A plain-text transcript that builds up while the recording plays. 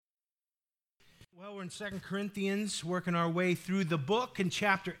Well, we're in 2 Corinthians, working our way through the book. In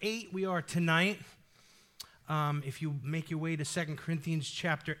chapter 8, we are tonight. If you make your way to 2 Corinthians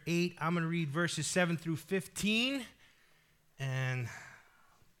chapter 8, I'm going to read verses 7 through 15. And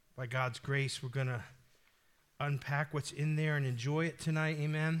by God's grace, we're going to unpack what's in there and enjoy it tonight.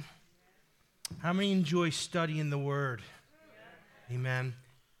 Amen. How many enjoy studying the Word? Amen.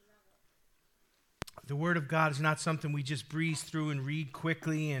 The Word of God is not something we just breeze through and read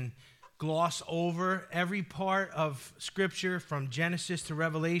quickly and gloss over. Every part of Scripture, from Genesis to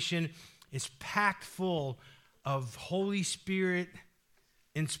Revelation, is packed full of Holy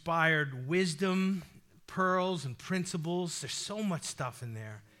Spirit-inspired wisdom, pearls, and principles. There's so much stuff in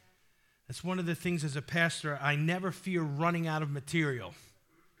there. That's one of the things as a pastor, I never fear running out of material,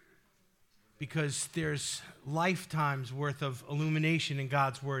 because there's lifetimes worth of illumination in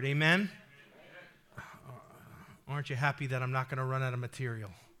God's Word. Amen? Aren't you happy that I'm not going to run out of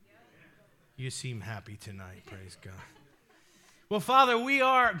material? You seem happy tonight, praise God. Well, Father, we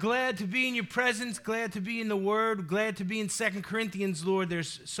are glad to be in your presence, glad to be in the Word, glad to be in 2 Corinthians, Lord.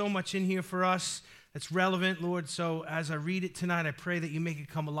 There's so much in here for us that's relevant, Lord. So as I read it tonight, I pray that you make it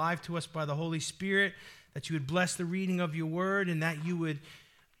come alive to us by the Holy Spirit, that you would bless the reading of your Word, and that you would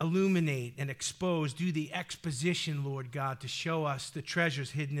illuminate and expose, do the exposition, Lord God, to show us the treasures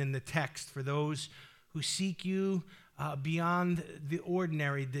hidden in the text for those who seek you beyond the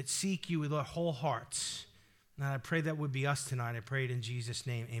ordinary, that seek you with their whole hearts. And I pray that would be us tonight. I pray it in Jesus'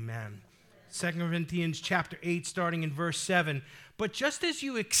 name, amen. 2 Corinthians chapter 8, starting in verse 7. But just as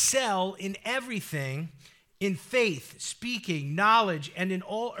you excel in everything, in faith, speaking, knowledge, and in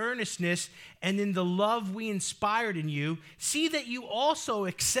all earnestness, and in the love we inspired in you, see that you also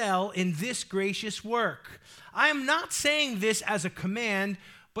excel in this gracious work. I am not saying this as a command,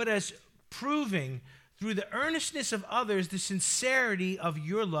 but as proving through the earnestness of others the sincerity of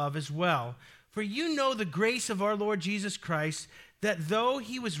your love as well. For you know the grace of our Lord Jesus Christ, that though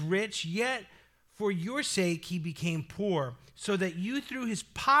he was rich, yet for your sake he became poor, so that you through his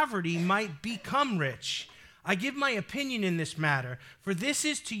poverty might become rich. I give my opinion in this matter, for this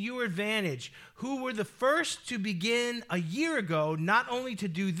is to your advantage, who were the first to begin a year ago, not only to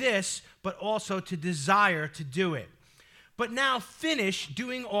do this, but also to desire to do it. But now finish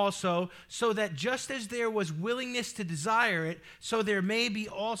doing also, so that just as there was willingness to desire it, so there may be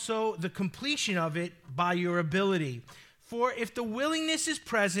also the completion of it by your ability. For if the willingness is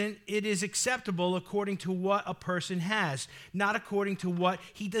present, it is acceptable according to what a person has, not according to what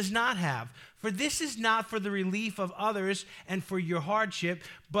he does not have. For this is not for the relief of others and for your hardship,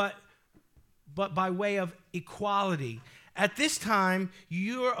 but by way of equality. At this time,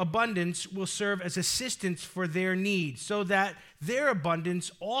 your abundance will serve as assistance for their need, so that their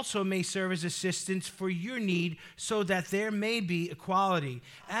abundance also may serve as assistance for your need, so that there may be equality.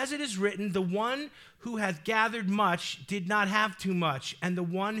 As it is written, the one who hath gathered much did not have too much, and the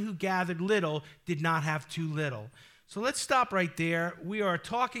one who gathered little did not have too little. So let's stop right there. We are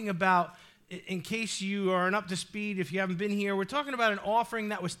talking about, in case you aren't up to speed, if you haven't been here, we're talking about an offering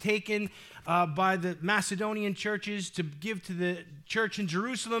that was taken by the Macedonian churches to give to the church in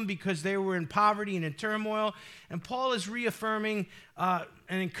Jerusalem because they were in poverty and in turmoil. And Paul is reaffirming and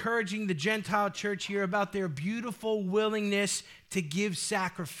encouraging the Gentile church here about their beautiful willingness to give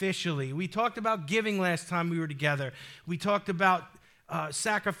sacrificially. We talked about giving last time we were together. We talked about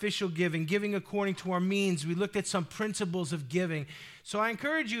sacrificial giving, giving according to our means. We looked at some principles of giving. So I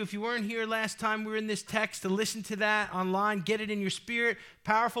encourage you, if you weren't here last time we were in this text, to listen to that online, get it in your spirit.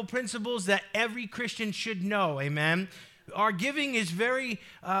 Powerful principles that every Christian should know, amen? Our giving is very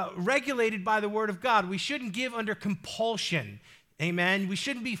regulated by the Word of God. We shouldn't give under compulsion, amen? We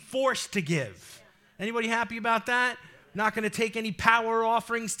shouldn't be forced to give. Anybody happy about that? Not going to take any power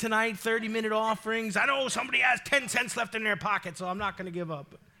offerings tonight, 30-minute offerings. I know somebody has 10 cents left in their pocket, so I'm not going to give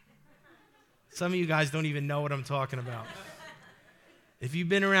up. Some of you guys don't even know what I'm talking about. If you've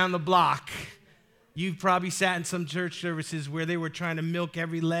been around the block, you've probably sat in some church services where they were trying to milk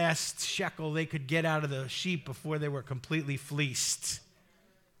every last shekel they could get out of the sheep before they were completely fleeced.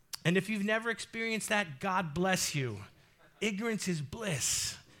 And if you've never experienced that, God bless you. Ignorance is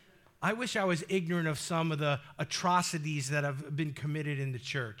bliss. I wish I was ignorant of some of the atrocities that have been committed in the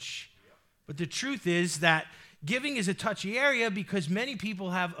church. But the truth is that giving is a touchy area because many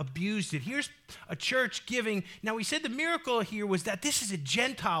people have abused it. Here's a church giving. Now, we said the miracle here was that this is a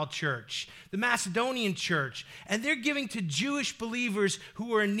Gentile church, the Macedonian church, and they're giving to Jewish believers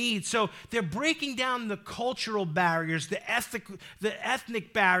who are in need. So they're breaking down the cultural barriers, the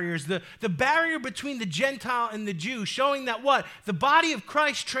ethnic barriers, the barrier between the Gentile and the Jew, showing that what? The body of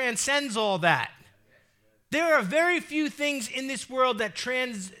Christ transcends all that. There are very few things in this world that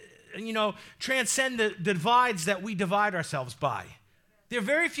transcend the divides that we divide ourselves by. There are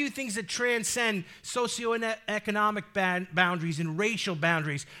very few things that transcend socioeconomic boundaries and racial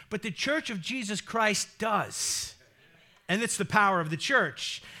boundaries, but the Church of Jesus Christ does. And it's the power of the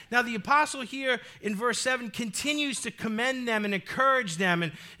church. Now, the apostle here in verse 7 continues to commend them and encourage them.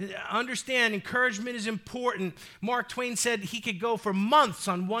 And understand, encouragement is important. Mark Twain said he could go for months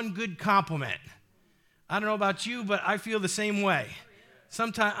on one good compliment. I don't know about you, but I feel the same way.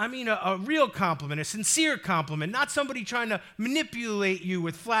 Sometimes, a real compliment, a sincere compliment, not somebody trying to manipulate you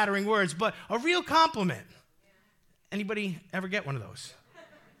with flattering words, but a real compliment. Anybody ever get one of those?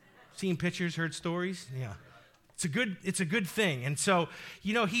 Seen pictures, heard stories? Yeah. It's a good thing. And so,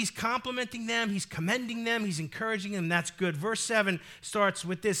 he's complimenting them, he's commending them, he's encouraging them. That's good. Verse 7 starts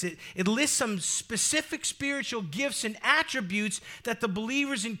with this. It lists some specific spiritual gifts and attributes that the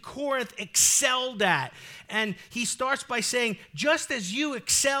believers in Corinth excelled at. And he starts by saying, just as you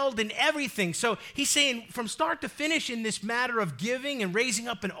excelled in everything. So he's saying from start to finish in this matter of giving and raising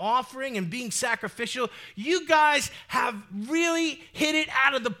up an offering and being sacrificial, you guys have really hit it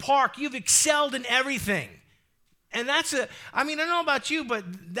out of the park. You've excelled in everything. And I don't know about you, but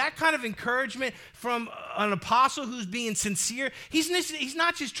that kind of encouragement from an apostle who's being sincere, he's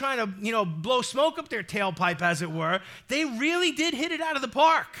not just trying to, blow smoke up their tailpipe, as it were. They really did hit it out of the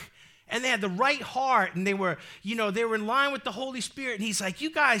park. And they had the right heart, and they were in line with the Holy Spirit. And he's like, you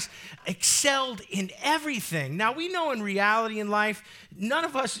guys excelled in everything. Now, we know in reality in life, none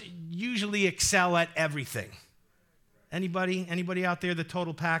of us usually excel at everything. Anybody out there, the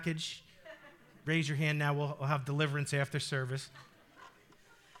total package? Raise your hand now. We'll have deliverance after service.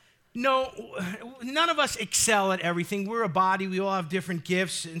 No, none of us excel at everything. We're a body. We all have different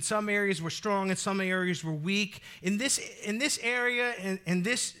gifts. In some areas, we're strong. In some areas, we're weak. In this area, in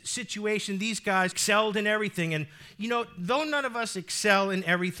this situation, these guys excelled in everything. And, though none of us excel in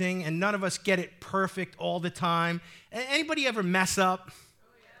everything and none of us get it perfect all the time, anybody ever mess up?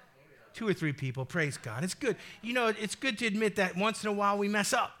 2 or 3 people. Praise God. It's good. It's good to admit that once in a while we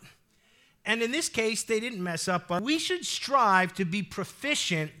mess up. And in this case, they didn't mess up, but we should strive to be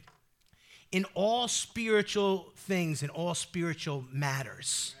proficient in all spiritual things, in all spiritual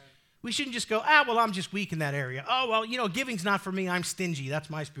matters. We shouldn't just go, I'm just weak in that area. Oh, well, giving's not for me. I'm stingy.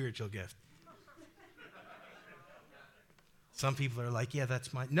 That's my spiritual gift. Some people are like, yeah,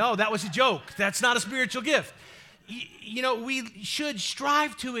 that's my... No, that was a joke. That's not a spiritual gift. We should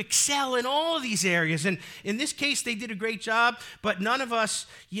strive to excel in all of these areas. And in this case, they did a great job, but none of us,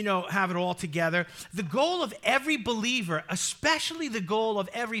 have it all together. The goal of every believer, especially the goal of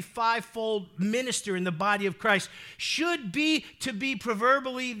every fivefold minister in the body of Christ, should be to be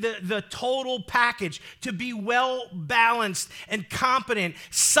proverbially the total package, to be well-balanced and competent,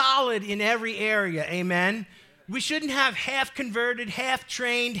 solid in every area. Amen? We shouldn't have half-converted,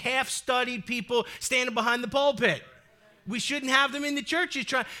 half-trained, half-studied people standing behind the pulpit. We shouldn't have them in the churches.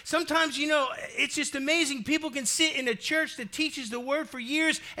 Sometimes, it's just amazing. People can sit in a church that teaches the word for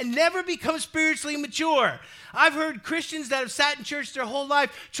years and never become spiritually mature. I've heard Christians that have sat in church their whole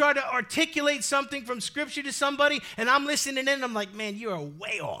life try to articulate something from Scripture to somebody, and I'm listening in, and I'm like, man, you are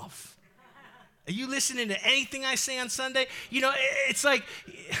way off. Are you listening to anything I say on Sunday? It's like...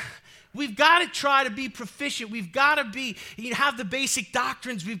 We've got to try to be proficient. We've got to have the basic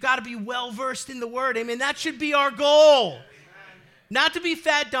doctrines. We've got to be well-versed in the Word. Amen. That should be our goal. Amen. Not to be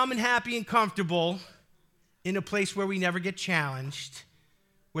fat, dumb, and happy and comfortable in a place where we never get challenged,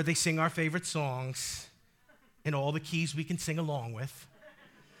 where they sing our favorite songs in all the keys we can sing along with.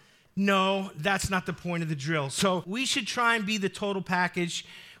 No, that's not the point of the drill. So we should try and be the total package.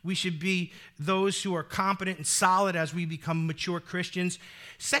 We should be those who are competent and solid as we become mature Christians.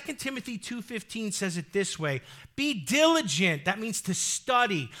 2 Timothy 2:15 says it this way: be diligent, that means to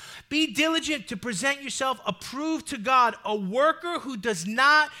study. Be diligent to present yourself approved to God, a worker who does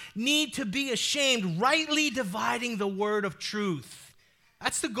not need to be ashamed, rightly dividing the word of truth.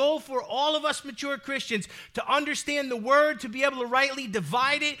 That's the goal for all of us mature Christians, to understand the word, to be able to rightly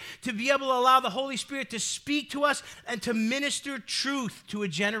divide it, to be able to allow the Holy Spirit to speak to us and to minister truth to a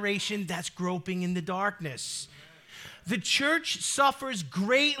generation that's groping in the darkness. The church suffers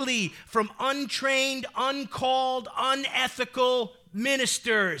greatly from untrained, uncalled, unethical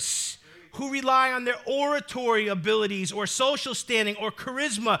ministers who rely on their oratory abilities or social standing or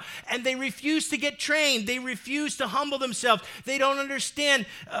charisma, and they refuse to get trained. They refuse to humble themselves. They don't understand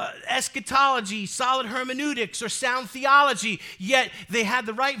eschatology, solid hermeneutics, or sound theology, yet they had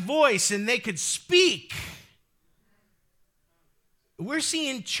the right voice and they could speak. We're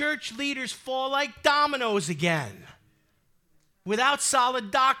seeing church leaders fall like dominoes again, without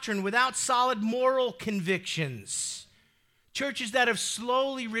solid doctrine, without solid moral convictions. Churches that have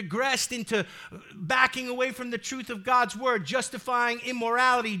slowly regressed into backing away from the truth of God's word, justifying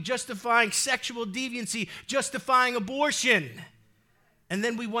immorality, justifying sexual deviancy, justifying abortion. And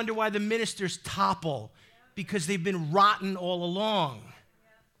then we wonder why the ministers topple, because they've been rotten all along.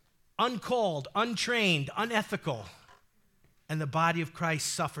 Uncalled, untrained, unethical. And the body of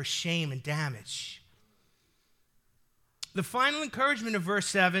Christ suffers shame and damage. The final encouragement of verse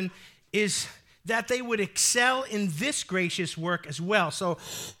 7 is that they would excel in this gracious work as well. So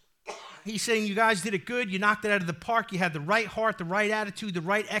he's saying, you guys did it good. You knocked it out of the park. You had the right heart, the right attitude, the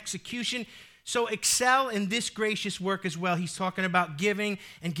right execution. So excel in this gracious work as well. He's talking about giving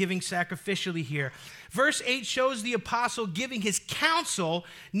and giving sacrificially here. Verse 8 shows the apostle giving his counsel,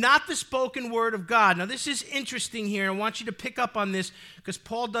 not the spoken word of God. Now, this is interesting here. I want you to pick up on this because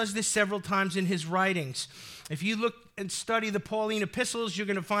Paul does this several times in his writings. If you look and study the Pauline epistles, you're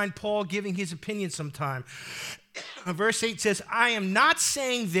going to find Paul giving his opinion sometime. Verse 8 says, I am not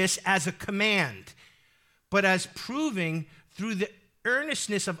saying this as a command, but as proving through the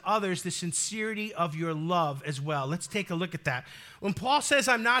earnestness of others, the sincerity of your love as well. Let's take a look at that. When Paul says,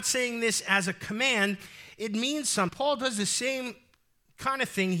 I'm not saying this as a command, it means something. Paul does the same kind of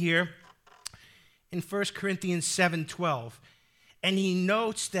thing here in 1 Corinthians 7:12. And he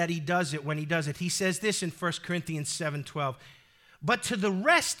notes that he does it when he does it. He says this in 1 Corinthians 7:12. But to the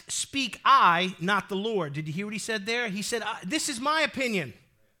rest speak I, not the Lord. Did you hear what he said there? He said, this is my opinion.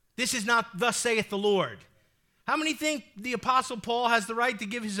 This is not thus saith the Lord. How many think the Apostle Paul has the right to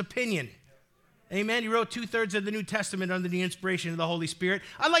give his opinion? Amen. He wrote 2/3 of the New Testament under the inspiration of the Holy Spirit.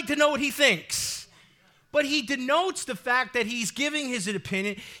 I'd like to know what he thinks. But he denotes the fact that he's giving his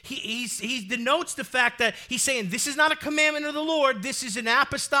opinion. He denotes the fact that he's saying, this is not a commandment of the Lord. This is an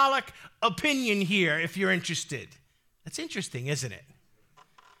apostolic opinion here, if you're interested. That's interesting, isn't it?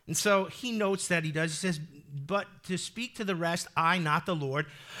 And so he notes that he does. He says, but to speak to the rest, I, not the Lord.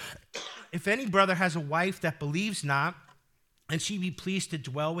 If any brother has a wife that believes not, and she be pleased to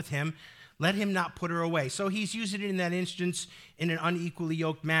dwell with him, let him not put her away. So he's using it in that instance in an unequally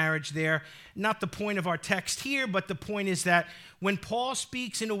yoked marriage there. Not the point of our text here, but the point is that when Paul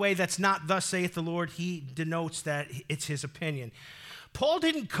speaks in a way that's not thus saith the Lord, he denotes that it's his opinion. Paul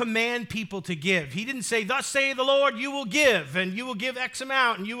didn't command people to give. He didn't say, thus saith the Lord, you will give, and you will give X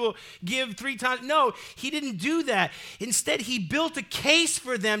amount, and you will give 3 times. No, he didn't do that. Instead, he built a case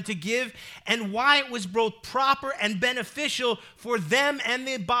for them to give and why it was both proper and beneficial for them and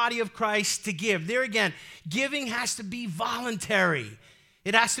the body of Christ to give. There again, giving has to be voluntary.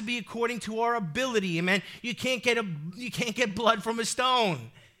 It has to be according to our ability. Amen. You can't get blood from a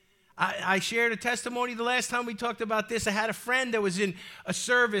stone. I shared a testimony the last time we talked about this. I had a friend that was in a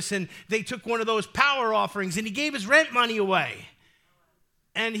service, and they took one of those power offerings, and he gave his rent money away.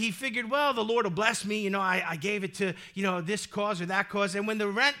 And he figured, well, the Lord will bless me. I gave it to, this cause or that cause. And when the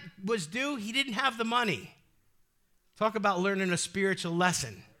rent was due, he didn't have the money. Talk about learning a spiritual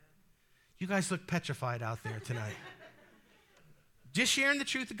lesson. You guys look petrified out there tonight. Just sharing the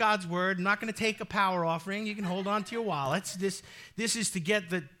truth of God's word. I'm not going to take a power offering. You can hold on to your wallets. This is to get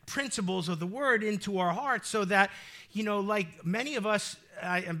the principles of the word into our hearts so that, like many of us,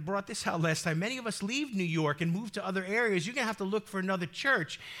 I brought this out last time, many of us leave New York and move to other areas. You're going to have to look for another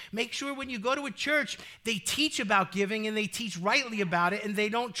church. Make sure when you go to a church, they teach about giving and they teach rightly about it, and they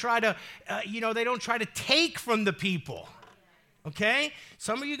don't try to, they don't try to take from the people. Okay?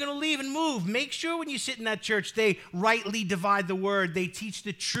 Some of you are going to leave and move. Make sure when you sit in that church, they rightly divide the word, they teach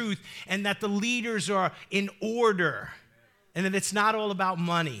the truth, and that the leaders are in order, and that it's not all about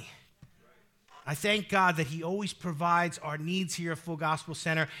money. I thank God that he always provides our needs here at Full Gospel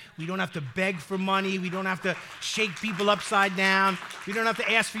Center. We don't have to beg for money. We don't have to shake people upside down. We don't have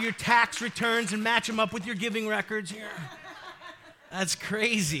to ask for your tax returns and match them up with your giving records here. That's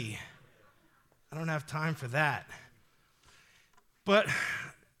crazy. I don't have time for that. But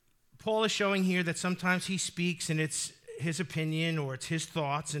Paul is showing here that sometimes he speaks and it's his opinion or it's his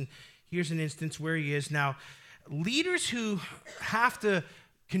thoughts. And here's an instance where he is. Now, leaders who have to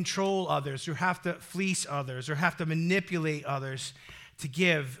control others, who have to fleece others, or have to manipulate others to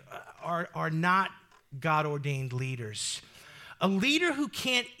give are not God-ordained leaders. A leader who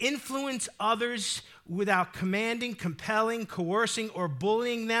can't influence others without commanding, compelling, coercing, or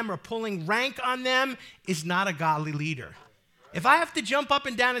bullying them or pulling rank on them is not a godly leader. If I have to jump up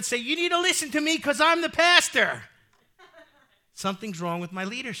and down and say, you need to listen to me because I'm the pastor, something's wrong with my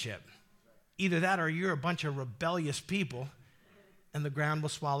leadership. Either that or you're a bunch of rebellious people and the ground will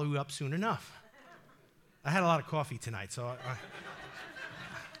swallow you up soon enough. I had a lot of coffee tonight, so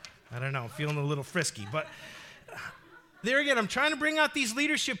I don't know, I'm feeling a little frisky. But There again, I'm trying to bring out these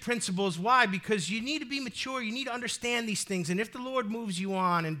leadership principles. Why? Because you need to be mature. You need to understand these things. And if the Lord moves you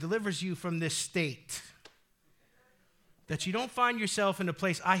on and delivers you from this state, that you don't find yourself in a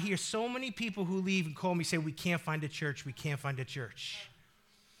place. I hear so many people who leave and call me say, we can't find a church. We can't find a church.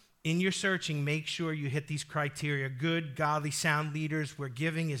 In your searching, make sure you hit these criteria. Good, godly, sound leaders where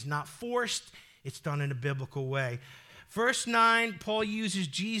giving is not forced. It's done in a biblical way. Verse 9, Paul uses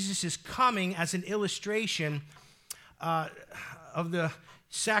Jesus' coming as an illustration of the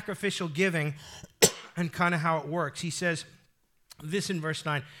sacrificial giving and kind of how it works. He says this in verse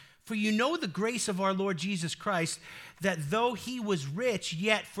 9, for you know the grace of our Lord Jesus Christ, that though he was rich,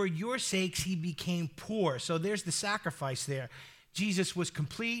 yet for your sakes he became poor. So there's the sacrifice there. Jesus was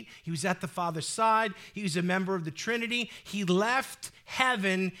complete. He was at the Father's side. He was a member of the Trinity. He left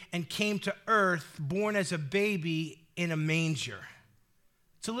heaven and came to earth, born as a baby in a manger.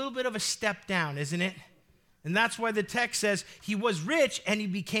 It's a little bit of a step down, isn't it? And that's why the text says he was rich and he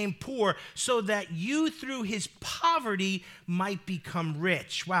became poor so that you through his poverty might become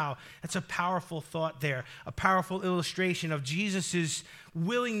rich. Wow, that's a powerful thought there, a powerful illustration of Jesus'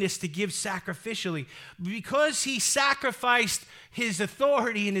 willingness to give sacrificially. Because he sacrificed his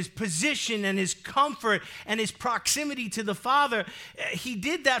authority and his position and his comfort and his proximity to the Father, he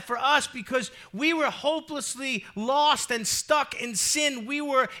did that for us because we were hopelessly lost and stuck in sin. We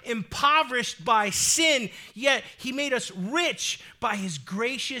were impoverished by sin, yet he made us rich by his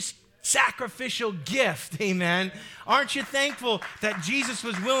gracious sacrificial gift. Amen. Aren't you thankful that Jesus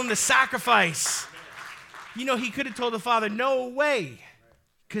was willing to sacrifice? You know, he could have told the Father, no way.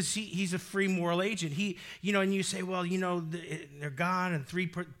 Because he's a free moral agent. And you say, well, they're God and three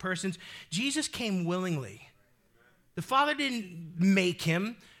persons. Jesus came willingly. The Father didn't make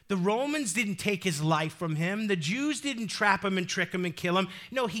him. The Romans didn't take his life from him. The Jews didn't trap him and trick him and kill him.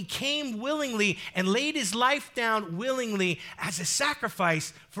 No, he came willingly and laid his life down willingly as a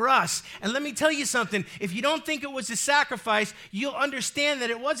sacrifice for us. And let me tell you something. If you don't think it was a sacrifice, you'll understand that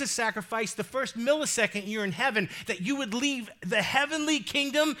it was a sacrifice the first millisecond you're in heaven, that you would leave the heavenly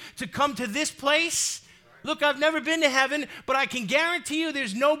kingdom to come to this place. Look, I've never been to heaven, but I can guarantee you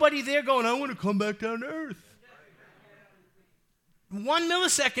there's nobody there going, I want to come back down to earth. 1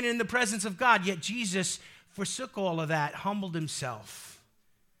 millisecond in the presence of God, yet Jesus forsook all of that, humbled himself,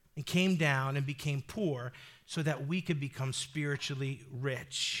 and came down and became poor so that we could become spiritually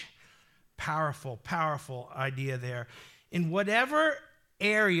rich. Powerful, powerful idea there. In whatever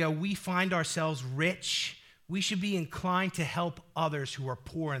area we find ourselves rich, we should be inclined to help others who are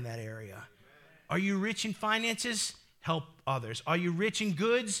poor in that area. Are you rich in finances? Help others. Are you rich in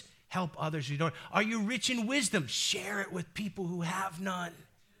goods? Help others who don't. Are you rich in wisdom? Share it with people who have none.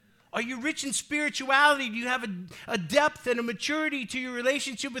 Are you rich in spirituality? Do you have a depth and a maturity to your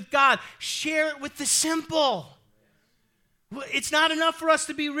relationship with God? Share it with the simple. It's not enough for us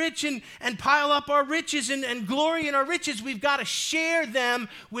to be rich and pile up our riches and glory in our riches. We've got to share them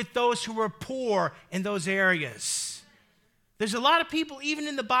with those who are poor in those areas. There's a lot of people, even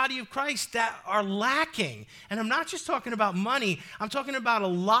in the body of Christ, that are lacking. And I'm not just talking about money. I'm talking about a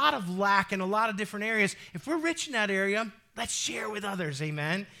lot of lack in a lot of different areas. If we're rich in that area, let's share with others,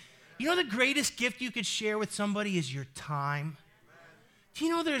 amen? You know the greatest gift you could share with somebody is your time? Do you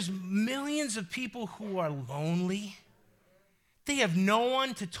know there's millions of people who are lonely? They have no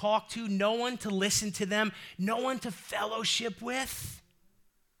one to talk to, no one to listen to them, no one to fellowship with.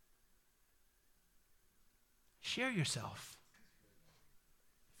 Share yourself.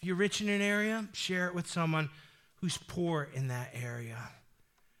 If you're rich in an area, share it with someone who's poor in that area.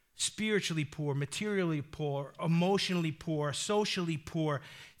 Spiritually poor, materially poor, emotionally poor, socially poor.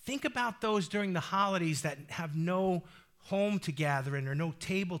 Think about those during the holidays that have no home to gather in or no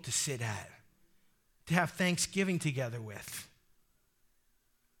table to sit at, to have Thanksgiving together with.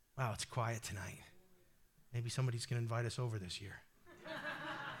 Wow, it's quiet tonight. Maybe somebody's going to invite us over this year.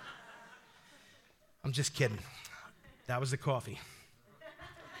 I'm just kidding. That was the coffee.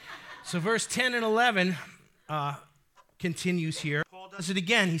 So verse 10 and 11 continues here. Paul does it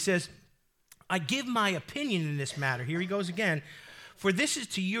again. He says, I give my opinion in this matter. Here he goes again. For this is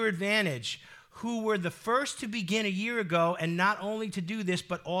to your advantage, who were the first to begin a year ago, and not only to do this,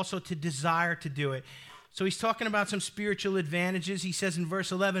 but also to desire to do it. So he's talking about some spiritual advantages. He says in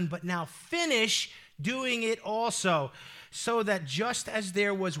verse 11, but now finish doing it also, so that just as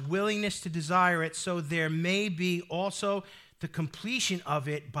there was willingness to desire it, so there may be also the completion of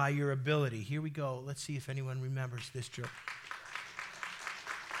it by your ability. Here we go. Let's see if anyone remembers this drill.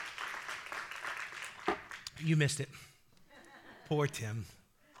 You missed it. Poor Tim.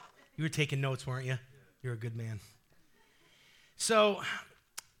 You were taking notes, weren't you? You're a good man. So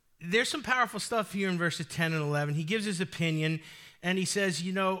there's some powerful stuff here in verses 10 and 11. He gives his opinion, and he says,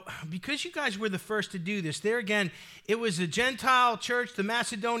 because you guys were the first to do this, there again, it was a Gentile church, the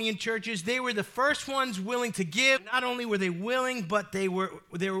Macedonian churches. They were the first ones willing to give. Not only were they willing, but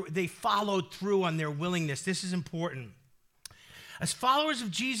they followed through on their willingness. This is important. As followers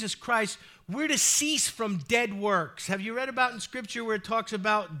of Jesus Christ, we're to cease from dead works. Have you read about in Scripture where it talks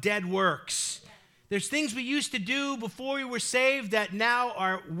about dead works? There's things we used to do before we were saved that now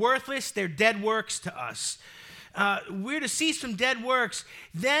are worthless. They're dead works to us. We're to cease from dead works.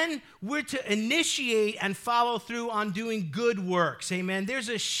 Then we're to initiate and follow through on doing good works. Amen. There's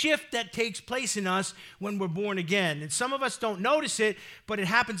a shift that takes place in us when we're born again. And some of us don't notice it, but it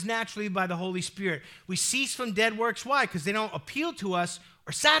happens naturally by the Holy Spirit. We cease from dead works. Why? Because they don't appeal to us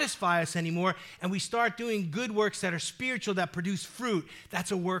or satisfy us anymore, and we start doing good works that are spiritual, that produce fruit.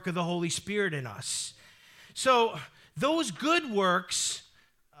 That's a work of the Holy Spirit in us. So those good works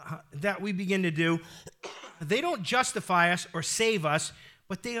that we begin to do, they don't justify us or save us,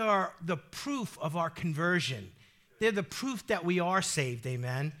 but they are the proof of our conversion. They're the proof that we are saved,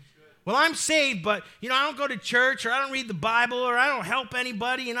 amen? Well, I'm saved, but, I don't go to church, or I don't read the Bible, or I don't help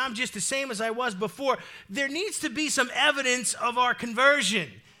anybody, and I'm just the same as I was before. There needs to be some evidence of our conversion.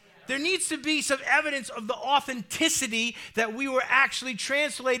 There needs to be some evidence of the authenticity that we were actually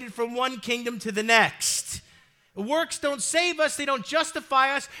translated from one kingdom to the next. Works don't save us. They don't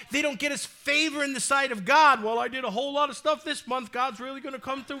justify us. They don't get us favor in the sight of God. Well, I did a whole lot of stuff this month. God's really going to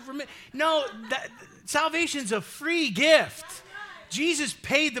come through for me. No, salvation's a free gift. Jesus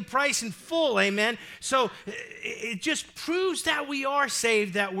paid the price in full, amen? So it just proves that we are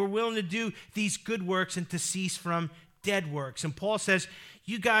saved, that we're willing to do these good works and to cease from dead works. And Paul says,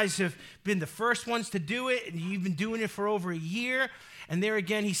 you guys have been the first ones to do it, and you've been doing it for over a year. And there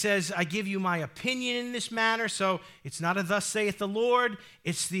again, he says, I give you my opinion in this matter. So it's not a thus saith the Lord.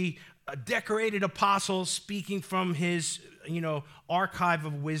 It's the decorated apostle speaking from his, archive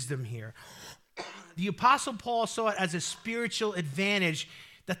of wisdom here. The Apostle Paul saw it as a spiritual advantage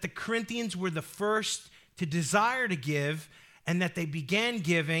that the Corinthians were the first to desire to give and that they began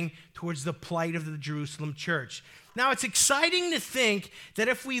giving towards the plight of the Jerusalem church. Now, it's exciting to think that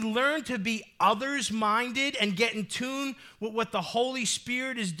if we learn to be others-minded and get in tune with what the Holy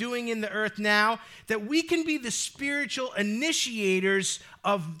Spirit is doing in the earth now, that we can be the spiritual initiators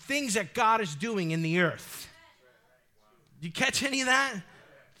of things that God is doing in the earth. Did you catch any of that?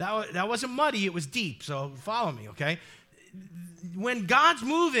 That wasn't muddy, it was deep, so follow me, okay? When God's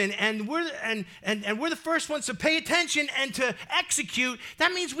moving and we're the first ones to pay attention and to execute,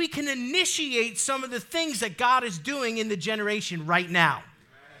 that means we can initiate some of the things that God is doing in the generation right now.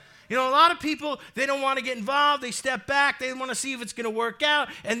 A lot of people, they don't want to get involved. They step back. They want to see if it's going to work out.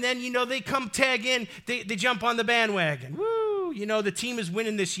 And then, they come tag in. They jump on the bandwagon. Woo! The team is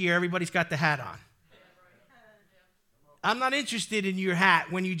winning this year. Everybody's got the hat on. I'm not interested in your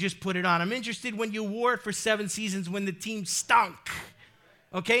hat when you just put it on. I'm interested when you wore it for 7 seasons when the team stunk.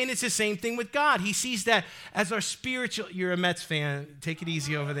 Okay, and it's the same thing with God. He sees that as our spiritual... You're a Mets fan. Take it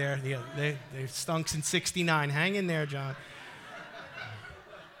easy over there. Yeah, they stunk since '69. Hang in there, John.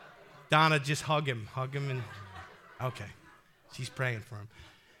 Donna, just hug him. Hug him and... Okay, she's praying for him.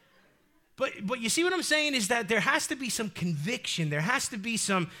 But you see what I'm saying is that there has to be some conviction. There has to be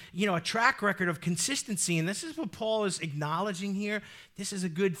some, a track record of consistency. And this is what Paul is acknowledging here. This is a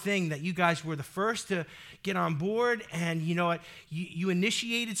good thing that you guys were the first to get on board. And you know what? You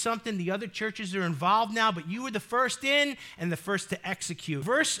initiated something. The other churches are involved now, but you were the first in and the first to execute.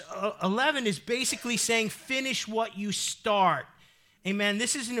 Verse 11 is basically saying, finish what you start. Amen.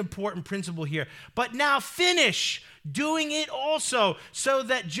 This is an important principle here. But now finish doing it also, so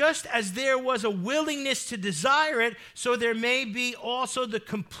that just as there was a willingness to desire it, so there may be also the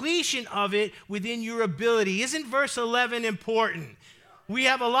completion of it within your ability. Isn't verse 11 important? We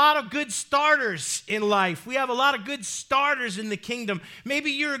have a lot of good starters in life. We have a lot of good starters in the kingdom. Maybe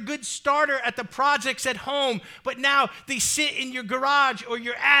you're a good starter at the projects at home, but now they sit in your garage or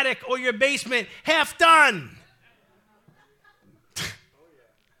your attic or your basement, half done.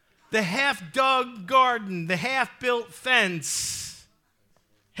 The half-dug garden, the half-built fence,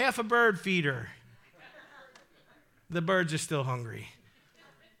 half a bird feeder. The birds are still hungry.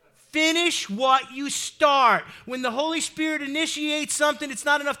 Finish what you start. When the Holy Spirit initiates something, it's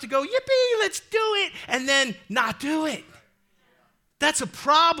not enough to go, yippee, let's do it, and then not do it. That's a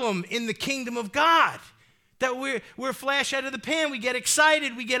problem in the kingdom of God. That we're flash out of the pan, we get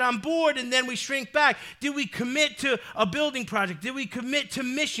excited, we get on board, and then we shrink back. Did we commit to a building project? Did we commit to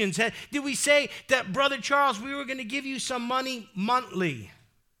missions? Did we say that, Brother Charles, we were going to give you some money monthly?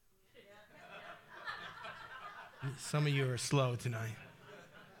 Some of you are slow tonight.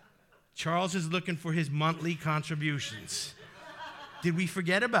 Charles is looking for his monthly contributions. Did we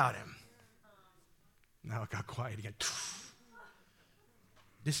forget about him? Now it got quiet again.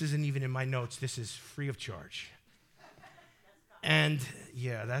 This isn't even in my notes. This is free of charge. And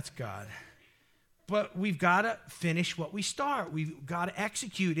yeah, that's God. But we've got to finish what we start. We've got to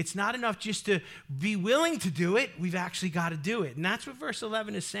execute. It's not enough just to be willing to do it. We've actually got to do it. And that's what verse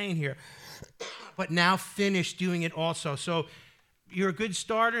 11 is saying here. But now finish doing it also. So you're a good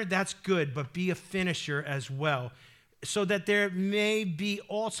starter, that's good, but be a finisher as well, so that there may be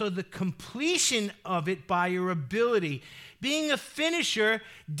also the completion of it by your ability. Being a finisher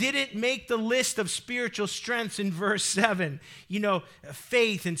didn't make the list of spiritual strengths in verse 7.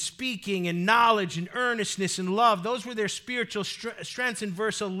 Faith and speaking and knowledge and earnestness and love. Those were their spiritual strengths in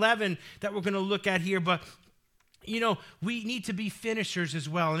verse 11 that we're going to look at here. But, we need to be finishers as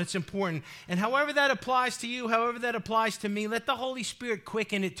well, and it's important. And however that applies to you, however that applies to me, let the Holy Spirit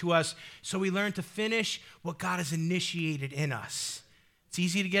quicken it to us so we learn to finish what God has initiated in us. It's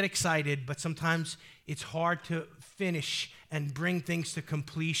easy to get excited, but sometimes it's hard to finish and bring things to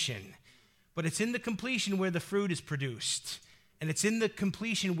completion. But it's in the completion where the fruit is produced. And it's in the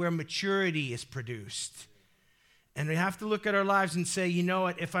completion where maturity is produced. And we have to look at our lives and say, you know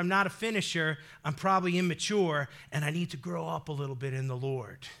what, if I'm not a finisher, I'm probably immature, and I need to grow up a little bit in the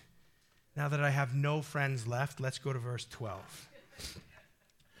Lord. Now that I have no friends left, let's go to verse 12.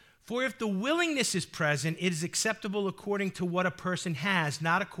 For if the willingness is present, it is acceptable according to what a person has,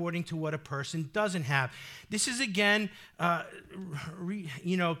 not according to what a person doesn't have. This is, again, kind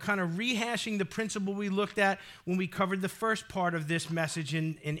of rehashing the principle we looked at when we covered the first part of this message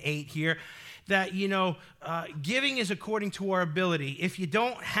in 8 here, that, giving is according to our ability. If you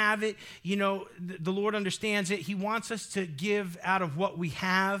don't have it, the Lord understands it. He wants us to give out of what we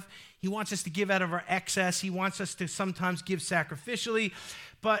have. He wants us to give out of our excess. He wants us to sometimes give sacrificially,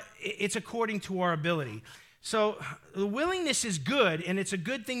 but it's according to our ability. So the willingness is good, and it's a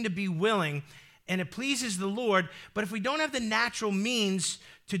good thing to be willing, and it pleases the Lord. But if we don't have the natural means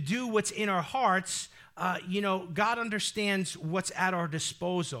to do what's in our hearts, God understands what's at our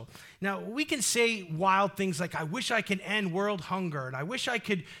disposal. Now, we can say wild things like, I wish I could end world hunger, and I wish I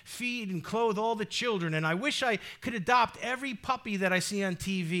could feed and clothe all the children, and I wish I could adopt every puppy that I see on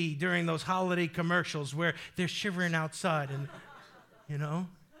TV during those holiday commercials where they're shivering outside, and, and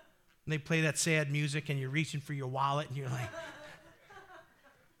they play that sad music, and you're reaching for your wallet, and you're like,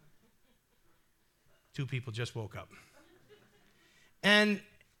 2 people just woke up. And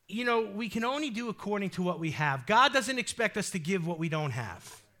we can only do according to what we have. God doesn't expect us to give what we don't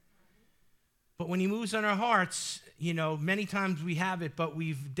have. But when he moves on our hearts, many times we have it, but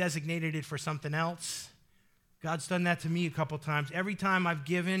we've designated it for something else. God's done that to me a couple times. Every time I've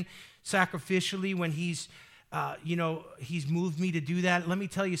given sacrificially when he's moved me to do that, let me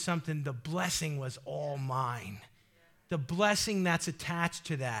tell you something, the blessing was all mine. The blessing that's attached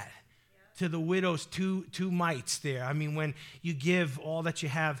to that. To the widow's two mites there. I mean, when you give all that you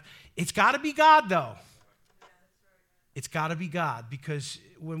have, it's got to be God, though. It's got to be God, because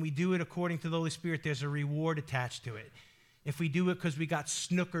when we do it according to the Holy Spirit, there's a reward attached to it. If we do it because we got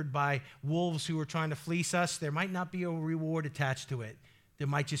snookered by wolves who were trying to fleece us, there might not be a reward attached to it. There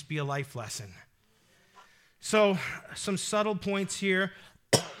might just be a life lesson. So, some subtle points here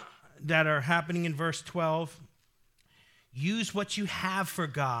that are happening in verse 12. Use what you have for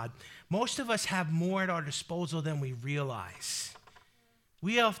God. Most of us have more at our disposal than we realize.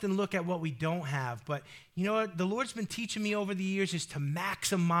 We often look at what we don't have, but you know what? The Lord's been teaching me over the years is to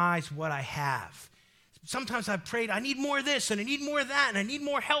maximize what I have. Sometimes I've prayed, I need more of this, and I need more of that, and I need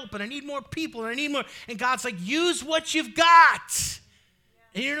more help, and I need more people, and I need more. And God's like, use what you've got.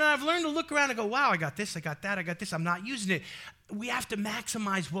 And I've learned to look around and go, wow, I got this, I got that, I got this. I'm not using it. We have to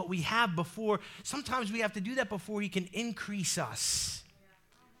maximize what we have before. Sometimes we have to do that before he can increase us.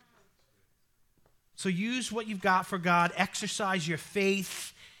 So use what you've got for God. Exercise your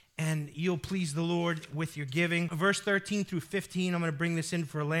faith, and you'll please the Lord with your giving. Verse 13 through 15, I'm going to bring this in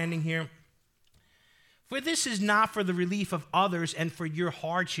for a landing here. For this is not for the relief of others and for your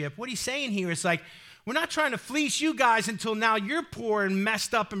hardship. What he's saying here is like, we're not trying to fleece you guys until now you're poor and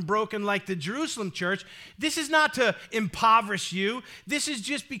messed up and broken like the Jerusalem church. This is not to impoverish you. This is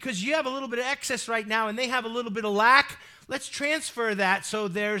just because you have a little bit of excess right now and they have a little bit of lack. Let's transfer that so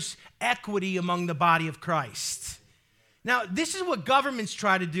there's equity among the body of Christ. Now, this is what governments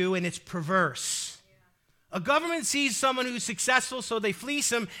try to do, and it's perverse. A government sees someone who's successful, so they fleece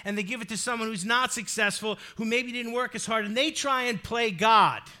them, and they give it to someone who's not successful, who maybe didn't work as hard, and they try and play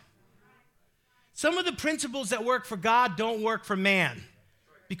God. Some of the principles that work for God don't work for man,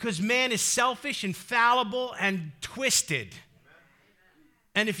 because man is selfish and fallible and twisted.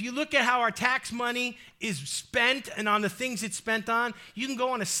 And if you look at how our tax money is spent and on the things it's spent on, you can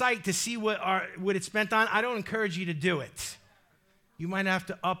go on a site to see what it's spent on. I don't encourage you to do it. You might have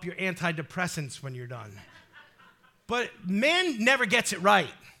to up your antidepressants when you're done. But man never gets it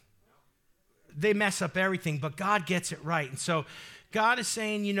right. They mess up everything, but God gets it right. And so God is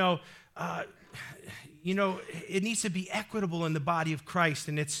saying, it needs to be equitable in the body of Christ.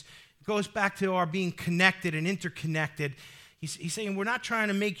 And it goes back to our being connected and interconnected. He's saying, we're not trying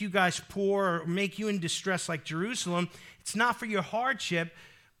to make you guys poor or make you in distress like Jerusalem. It's not for your hardship,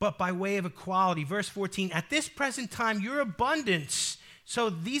 but by way of equality. Verse 14, at this present time, your abundance.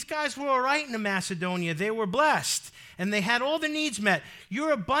 So these guys were all right in the Macedonia. They were blessed, and they had all their needs met.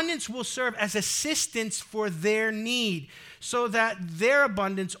 Your abundance will serve as assistance for their need, so that their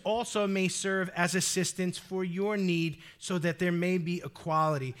abundance also may serve as assistance for your need, so that there may be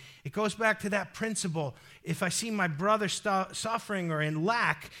equality. It goes back to that principle. If I see my brother suffering or in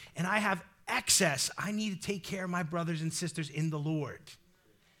lack, and I have excess, I need to take care of my brothers and sisters in the Lord.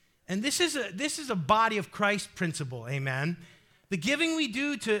 And this is a body of Christ principle, amen? The giving we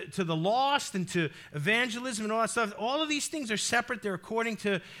do to the lost and to evangelism and all that stuff, all of these things are separate. They're according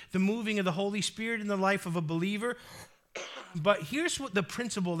to the moving of the Holy Spirit in the life of a believer. But here's what the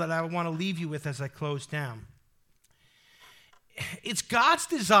principle that I want to leave you with as I close down. It's God's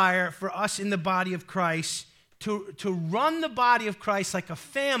desire for us in the body of Christ to run the body of Christ like a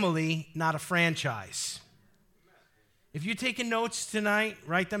family, not a franchise. If you're taking notes tonight,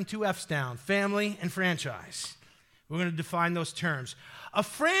 write them 2 F's down, family and franchise. We're going to define those terms. A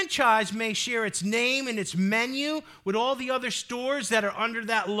franchise may share its name and its menu with all the other stores that are under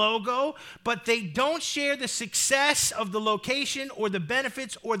that logo, but they don't share the success of the location or the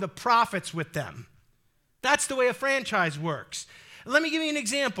benefits or the profits with them. That's the way a franchise works. Let me give you an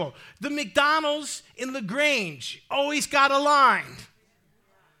example. The McDonald's in LaGrange always got a line.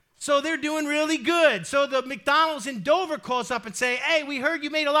 So they're doing really good. So the McDonald's in Dover calls up and say, hey, we heard you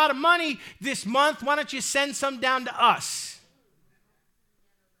made a lot of money this month. Why don't you send some down to us?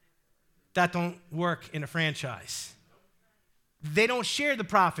 That don't work in a franchise. They don't share the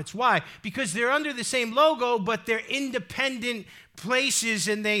profits. Why? Because they're under the same logo, but they're independent places,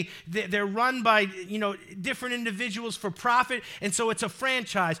 and they're run by different individuals for profit, and so it's a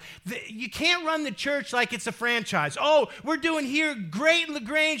franchise. You can't run the church like it's a franchise. Oh, we're doing here great in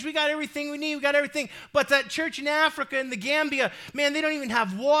LaGrange. We got everything we need. We got everything. But that church in Africa and the Gambia, man, they don't even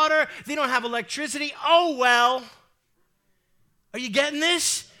have water. They don't have electricity. Oh, well. Are you getting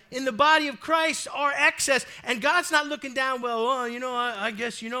this? In the body of Christ, our excess, and God's not looking down, I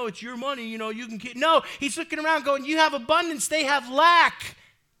guess, it's your money, you can keep. No, he's looking around going, you have abundance, they have lack.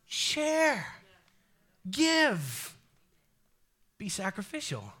 Share. Give. Be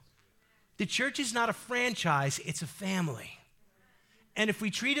sacrificial. The church is not a franchise, it's a family. And if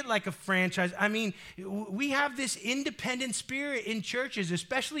we treat it like a franchise, we have this independent spirit in churches,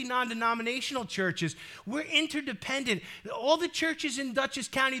 especially non-denominational churches. We're interdependent. All the churches in Dutchess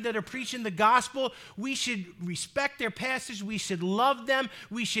County that are preaching the gospel, we should respect their pastors. We should love them.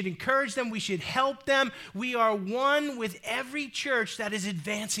 We should encourage them. We should help them. We are one with every church that is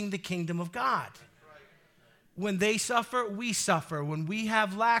advancing the kingdom of God. When they suffer, we suffer. When we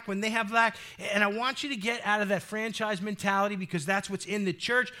have lack, when they have lack. And I want you to get out of that franchise mentality, because that's what's in the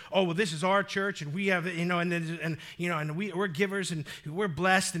church. Oh, well, this is our church, and we have, we're givers, and we're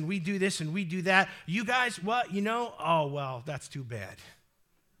blessed, and we do this and we do that. You guys, what? Oh, well, that's too bad.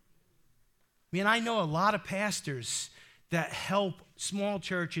 I know a lot of pastors that help small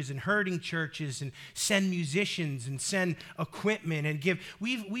churches and hurting churches and send musicians and send equipment and give.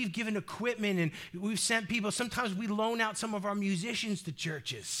 We've given equipment and we've sent people. Sometimes we loan out some of our musicians to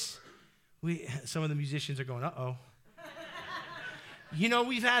churches. Some of the musicians are going, uh-oh.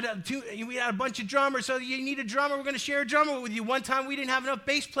 We had a bunch of drummers, so you need a drummer, we're going to share a drummer with you. One time we didn't have enough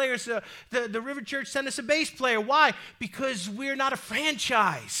bass players, so the River Church sent us a bass player. Why? Because we're not a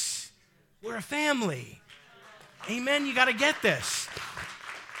franchise. We're a family. Amen. You got to get this.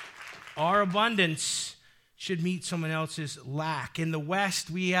 Our abundance should meet someone else's lack. In the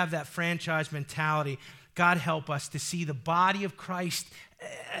West, we have that franchise mentality. God help us to see the body of Christ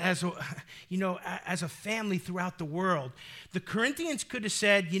as a family throughout the world. The Corinthians could have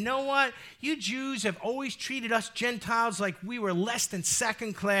said, you know what? You Jews have always treated us Gentiles like we were less than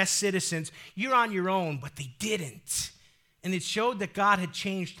second-class citizens. You're on your own, but they didn't. And it showed that God had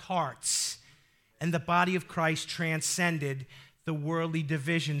changed hearts. And the body of Christ transcended the worldly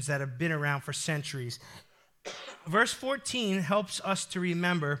divisions that have been around for centuries. Verse 14 helps us to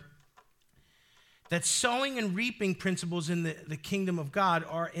remember that sowing and reaping principles in the kingdom of God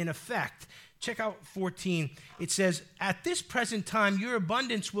are in effect. Check out 14. It says, at this present time, your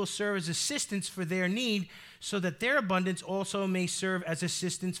abundance will serve as assistance for their need, so that their abundance also may serve as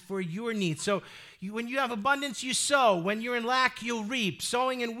assistance for your needs. So when you have abundance, you sow. When you're in lack, you'll reap.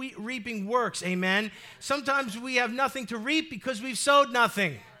 Sowing and reaping works, amen? Sometimes we have nothing to reap because we've sowed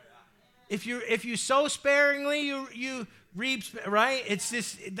nothing. If you sow sparingly, you reap, right?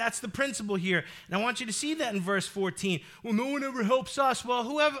 That's the principle here. And I want you to see that in verse 14. Well, no one ever helps us. Well,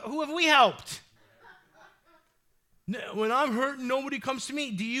 who have we helped? When I'm hurting, nobody comes to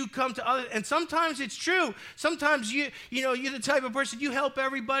me. Do you come to others? And sometimes it's true. Sometimes you're the type of person, you help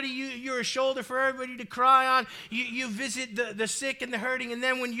everybody. You're a shoulder for everybody to cry on. You visit the sick and the hurting. And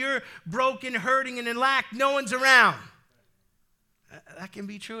then when you're broken, hurting, and in lack, no one's around. That can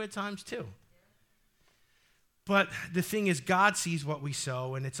be true at times too. But the thing is, God sees what we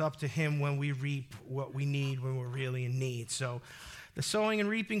sow, and it's up to him when we reap what we need when we're really in need. So the sowing and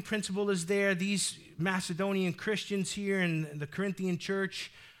reaping principle is there. These Macedonian Christians here in the Corinthian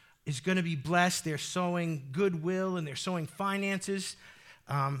church is going to be blessed. They're sowing goodwill and they're sowing finances.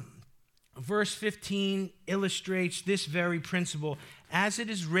 Verse 15 illustrates this very principle. As it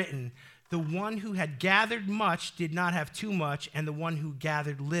is written, the one who had gathered much did not have too much, and the one who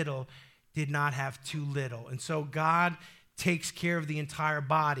gathered little did not have too little. And so God takes care of the entire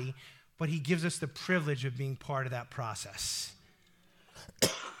body, but he gives us the privilege of being part of that process.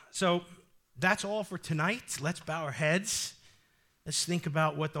 So that's all for tonight. Let's bow our heads. Let's think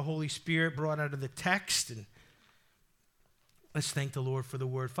about what the Holy Spirit brought out of the text, and let's thank the Lord for the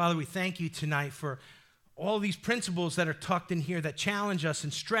word. Father, we thank you tonight for all these principles that are tucked in here that challenge us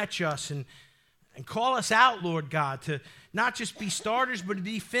and stretch us and call us out, Lord God, to not just be starters, but to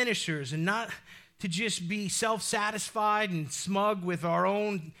be finishers, and not to just be self-satisfied and smug with our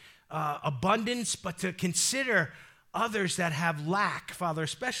own abundance, but to consider others that have lack, Father,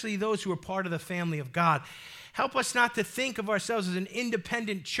 especially those who are part of the family of God. Help us not to think of ourselves as an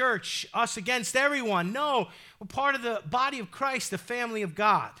independent church, us against everyone. No, we're part of the body of Christ, the family of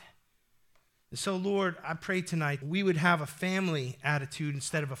God. And so, Lord, I pray tonight we would have a family attitude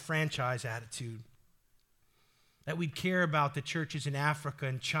instead of a franchise attitude. That we'd care about the churches in Africa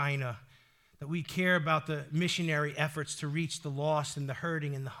and China. That we'd care about the missionary efforts to reach the lost and the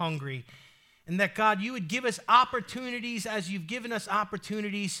hurting and the hungry. And that, God, you would give us opportunities as you've given us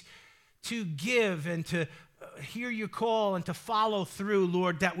opportunities to give and to hear your call and to follow through,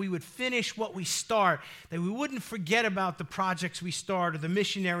 Lord, that we would finish what we start, that we wouldn't forget about the projects we start or the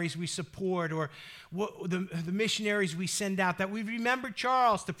missionaries we support or the missionaries we send out, that we remember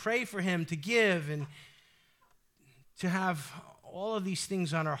Charles, to pray for him, to give, and to have all of these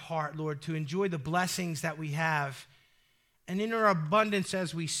things on our heart, Lord, to enjoy the blessings that we have. And in our abundance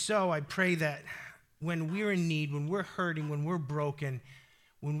as we sow, I pray that when we're in need, when we're hurting, when we're broken,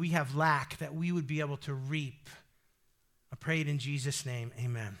 when we have lack, that we would be able to reap. I pray it in Jesus' name.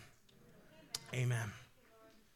 Amen. Amen.